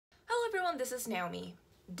everyone, this is Naomi.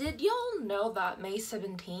 Did y'all know that May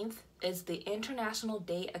 17th is the International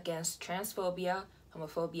Day Against Transphobia,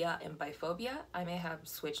 Homophobia, and Biphobia? I may have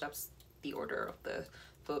switched up the order of the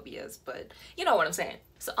phobias, but you know what I'm saying.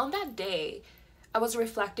 So on that day, I was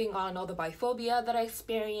reflecting on all the biphobia that I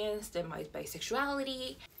experienced and my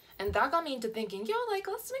bisexuality, and that got me into thinking, yo, like,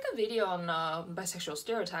 let's make a video on bisexual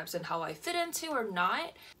stereotypes and how I fit into or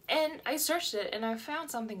not. And I searched it and I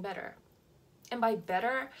found something better. And by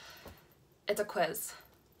better, it's a quiz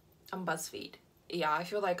on Buzzfeed. Yeah, I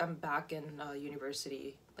feel like I'm back in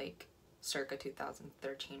university, like circa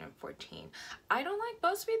 2013 and 14. I don't like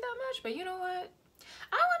Buzzfeed that much, but you know what?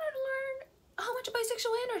 I wanted to learn how much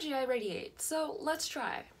bisexual energy I radiate, so let's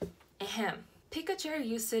try. Ahem. Pick a chair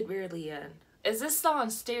you sit weirdly in. Is this on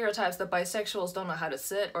stereotypes that bisexuals don't know how to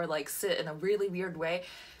sit or like sit in a really weird way?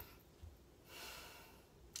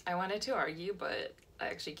 I wanted to argue, but I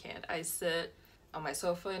actually can't. I sit on my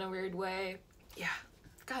sofa in a weird way. Yeah.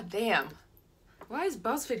 God damn. Why is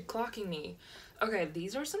BuzzFeed clocking me? Okay,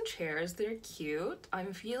 these are some chairs. They're cute.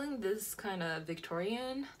 I'm feeling this kind of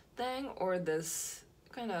Victorian thing or this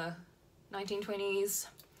kind of 1920s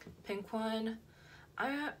pink one.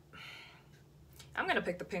 I'm gonna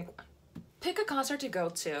pick the pink one. Pick a concert to go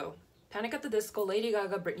to. Panic at the Disco, Lady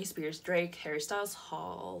Gaga, Britney Spears, Drake, Harry Styles,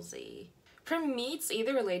 Halsey. For me, it's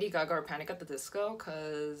either Lady Gaga or Panic at the Disco,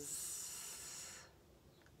 cause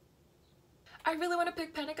I really want to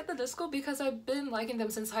pick Panic at the Disco because I've been liking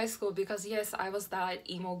them since high school, because yes, I was that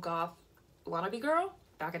emo goth wannabe girl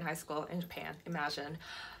back in high school in Japan, imagine.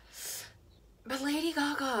 But Lady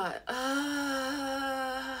Gaga,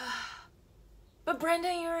 but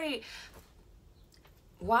Brenda Urie,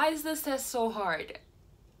 why is this test so hard?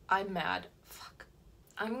 I'm mad. Fuck.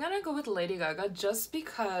 I'm gonna go with Lady Gaga just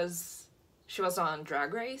because she was on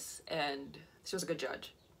Drag Race and she was a good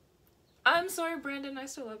judge. I'm sorry, Brandon, I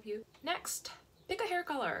still love you. Next, pick a hair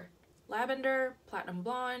color. Lavender, platinum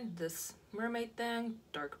blonde, this mermaid thing,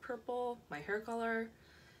 dark purple, my hair color,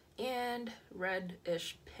 and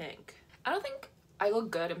reddish pink. I don't think I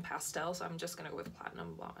look good in pastel, so I'm just gonna go with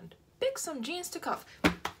platinum blonde. Pick some jeans to cuff.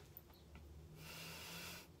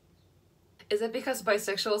 Is it because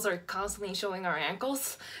bisexuals are constantly showing our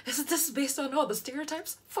ankles? Is this based on all the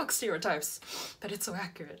stereotypes? Fuck stereotypes. But it's so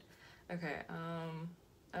accurate. Okay,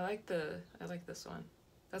 I like this one.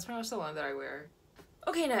 That's pretty much the one that I wear.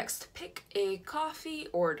 Okay, next, pick a coffee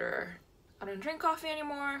order. I don't drink coffee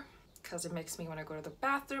anymore because it makes me want to go to the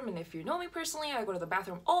bathroom, and if you know me personally, I go to the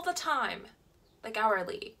bathroom all the time, like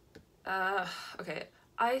hourly. Okay,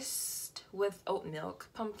 iced with oat milk,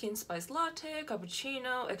 pumpkin spice latte,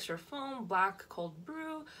 cappuccino, extra foam, black cold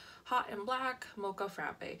brew, hot and black, mocha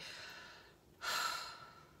frappe.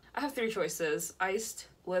 I have 3 choices: iced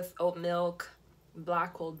with oat milk,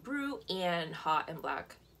 black cold brew, and hot and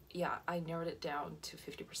black. Yeah, I narrowed it down to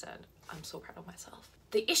 50%. I'm so proud of myself.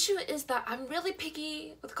 The issue is that I'm really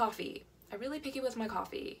picky with coffee. I'm really picky with my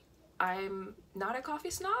coffee. I'm not a coffee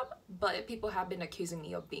snob, but people have been accusing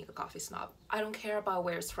me of being a coffee snob. I don't care about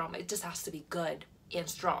where it's from. It just has to be good and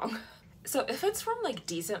strong. So if it's from like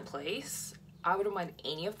decent place, I wouldn't mind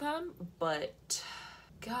any of them, but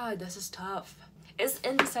God, this is tough. Is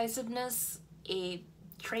indecisiveness a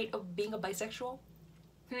trait of being a bisexual?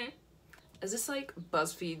 Is this like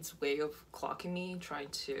BuzzFeed's way of clocking me, trying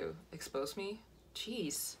to expose me?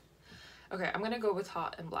 Jeez. Okay, I'm gonna go with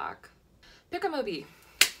hot and black. Pick a movie.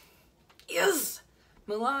 Yes!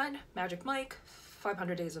 Mulan, Magic Mike,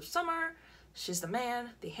 500 Days of Summer, She's the Man,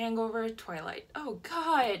 The Hangover, Twilight. Oh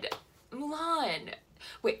God, Mulan.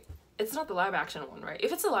 Wait, it's not the live action one, right?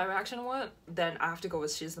 If it's the live action one, then I have to go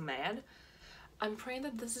with She's the Man. I'm praying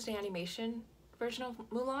that this is the animation version of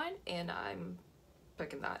Mulan, and I'm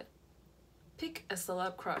picking that. Pick a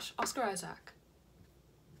celeb crush. Oscar Isaac.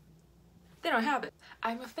 They don't have it.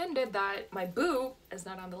 I'm offended that my boo is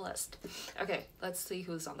not on the list. Okay, let's see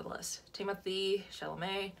who's on the list. Timothy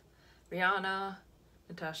Chalamet, Rihanna,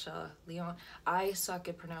 Natasha Lyonne. I suck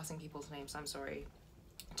at pronouncing people's names, I'm sorry.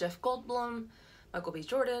 Jeff Goldblum, Michael B.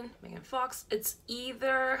 Jordan, Megan Fox. It's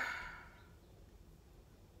either...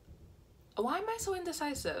 Why am I so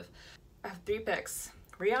indecisive? I have 3 picks.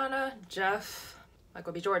 Rihanna, Jeff,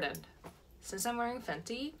 Michael B. Jordan. Since I'm wearing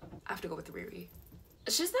Fenty, I have to go with Riri.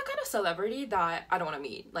 She's that kind of celebrity that I don't want to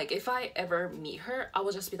meet. Like, if I ever meet her, I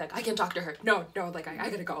will just be like, I can talk to her. No, like, I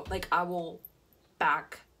gotta go. Like, I will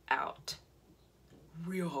back out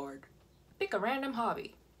real hard. Pick a random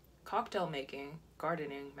hobby. Cocktail making,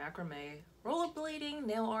 gardening, macrame, rollerblading,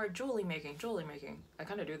 nail art, jewelry making. I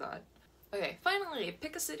kind of do that. Okay, finally,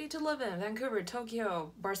 pick a city to live in. Vancouver,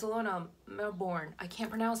 Tokyo, Barcelona, Melbourne. I can't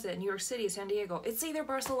pronounce it. New York City, San Diego. It's either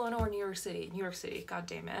Barcelona or New York City. New York City. God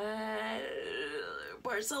damn it.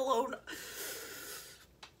 Barcelona.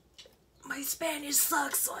 My Spanish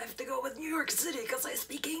sucks, so I have to go with New York City because I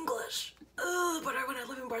speak English. Ugh, but I want to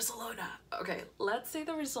live in Barcelona. Okay, let's say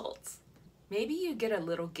the results. Maybe you get a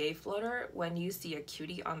little gay flutter when you see a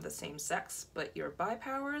cutie on the same sex, but your bi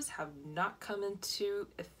powers have not come into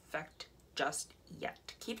effect just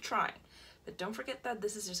yet. Keep trying. But don't forget that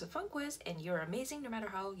this is just a fun quiz and you're amazing no matter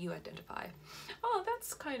how you identify. Oh,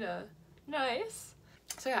 that's kind of nice.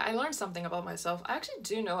 So yeah, I learned something about myself. I actually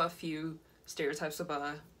do know a few stereotypes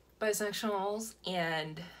about bisexuals,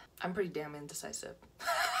 and I'm pretty damn indecisive.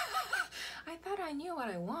 I thought I knew what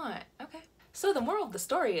I want. Okay. So the moral of the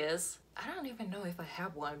story is, I don't even know if I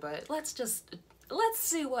have one, but let's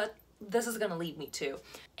see what this is gonna lead me to.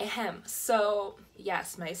 Ahem. So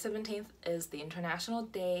yes, May 17th is the International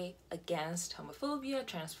Day Against Homophobia,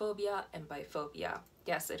 Transphobia, and Biphobia.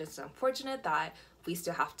 Yes, it is unfortunate that we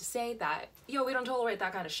still have to say that, yo, we don't tolerate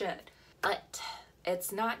that kind of shit. But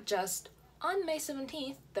it's not just on May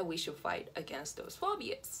 17th that we should fight against those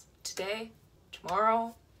phobias. Today,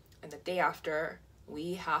 tomorrow, and the day after,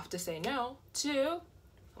 we have to say no to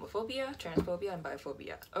homophobia, transphobia, and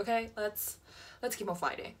biphobia. Okay, let's keep on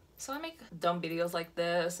fighting. So I make dumb videos like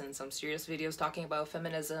this and some serious videos talking about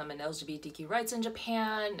feminism and LGBTQ rights in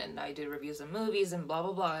Japan, and I do reviews of movies and blah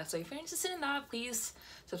blah blah. So if you're interested in that, please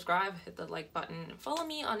subscribe, hit the like button, and follow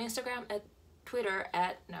me on Instagram at Twitter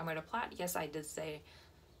at @NowMurderPlat. Yes, I did say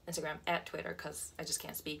Instagram at Twitter because I just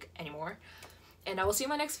can't speak anymore. And I will see you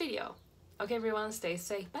in my next video. Okay everyone, stay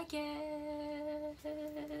safe. Bye kids!